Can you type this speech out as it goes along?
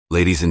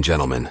Ladies and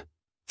gentlemen,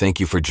 thank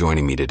you for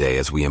joining me today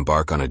as we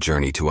embark on a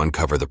journey to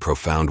uncover the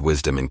profound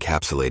wisdom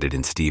encapsulated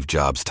in Steve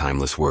Jobs'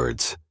 timeless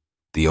words.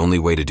 The only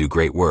way to do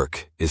great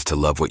work is to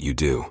love what you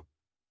do.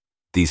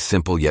 These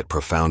simple yet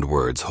profound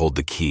words hold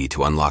the key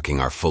to unlocking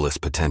our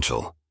fullest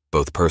potential,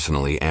 both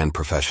personally and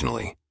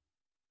professionally.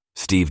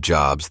 Steve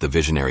Jobs, the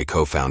visionary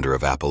co-founder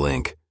of Apple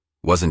Inc.,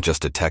 wasn't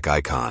just a tech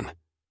icon.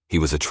 He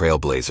was a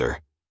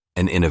trailblazer,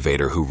 an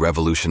innovator who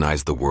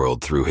revolutionized the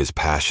world through his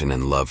passion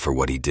and love for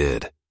what he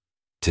did.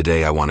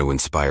 Today, I want to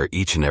inspire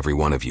each and every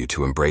one of you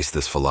to embrace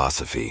this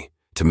philosophy,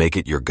 to make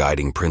it your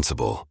guiding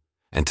principle,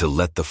 and to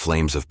let the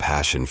flames of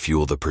passion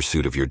fuel the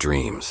pursuit of your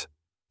dreams.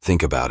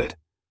 Think about it.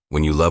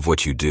 When you love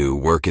what you do,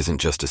 work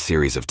isn't just a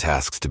series of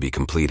tasks to be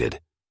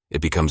completed.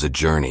 It becomes a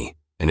journey,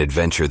 an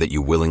adventure that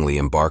you willingly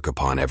embark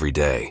upon every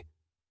day.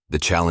 The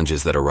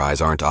challenges that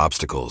arise aren't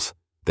obstacles.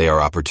 They are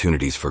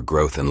opportunities for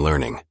growth and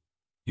learning.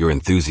 Your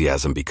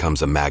enthusiasm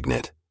becomes a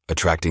magnet,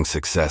 attracting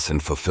success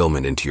and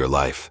fulfillment into your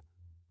life.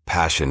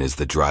 Passion is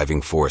the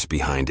driving force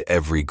behind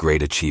every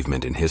great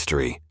achievement in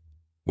history.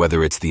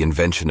 Whether it's the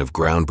invention of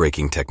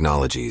groundbreaking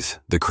technologies,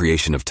 the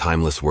creation of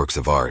timeless works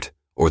of art,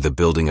 or the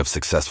building of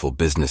successful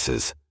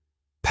businesses,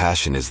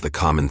 passion is the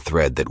common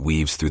thread that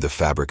weaves through the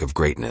fabric of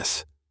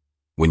greatness.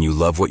 When you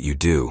love what you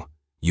do,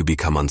 you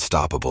become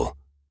unstoppable,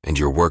 and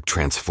your work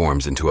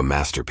transforms into a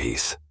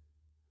masterpiece.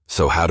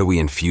 So how do we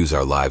infuse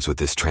our lives with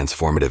this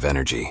transformative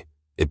energy?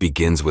 It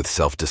begins with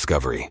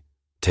self-discovery.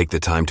 Take the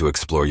time to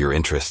explore your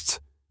interests,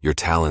 your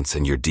talents,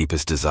 and your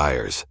deepest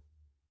desires.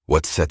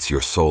 What sets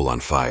your soul on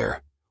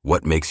fire?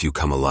 What makes you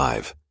come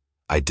alive?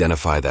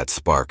 Identify that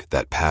spark,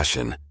 that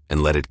passion,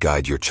 and let it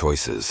guide your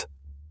choices.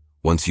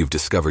 Once you've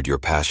discovered your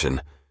passion,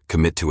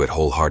 commit to it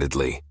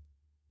wholeheartedly.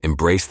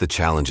 Embrace the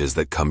challenges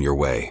that come your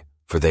way,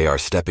 for they are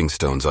stepping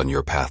stones on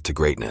your path to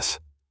greatness.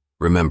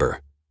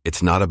 Remember,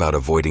 it's not about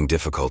avoiding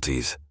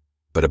difficulties,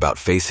 but about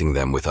facing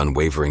them with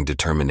unwavering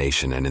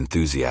determination and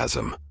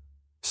enthusiasm.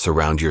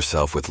 Surround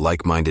yourself with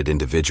like-minded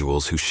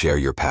individuals who share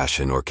your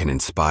passion or can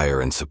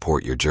inspire and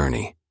support your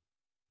journey.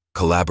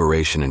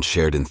 Collaboration and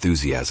shared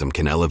enthusiasm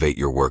can elevate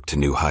your work to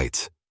new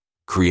heights,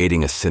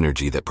 creating a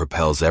synergy that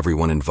propels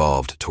everyone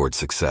involved toward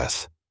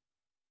success.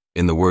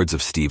 In the words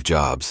of Steve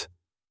Jobs,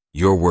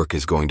 your work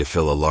is going to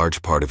fill a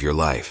large part of your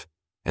life,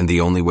 and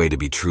the only way to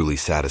be truly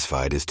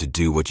satisfied is to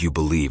do what you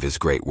believe is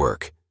great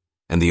work.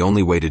 And the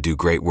only way to do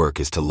great work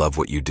is to love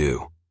what you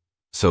do.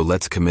 So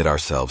let's commit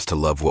ourselves to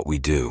love what we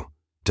do,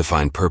 to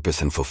find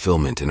purpose and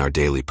fulfillment in our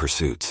daily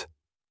pursuits.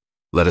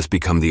 Let us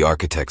become the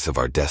architects of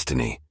our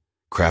destiny,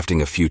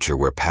 crafting a future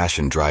where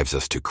passion drives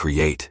us to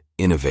create,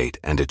 innovate,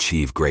 and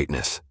achieve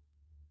greatness.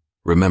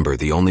 Remember,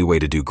 the only way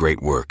to do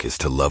great work is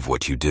to love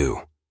what you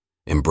do.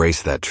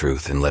 Embrace that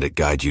truth and let it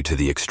guide you to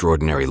the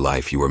extraordinary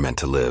life you were meant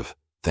to live.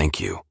 Thank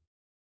you.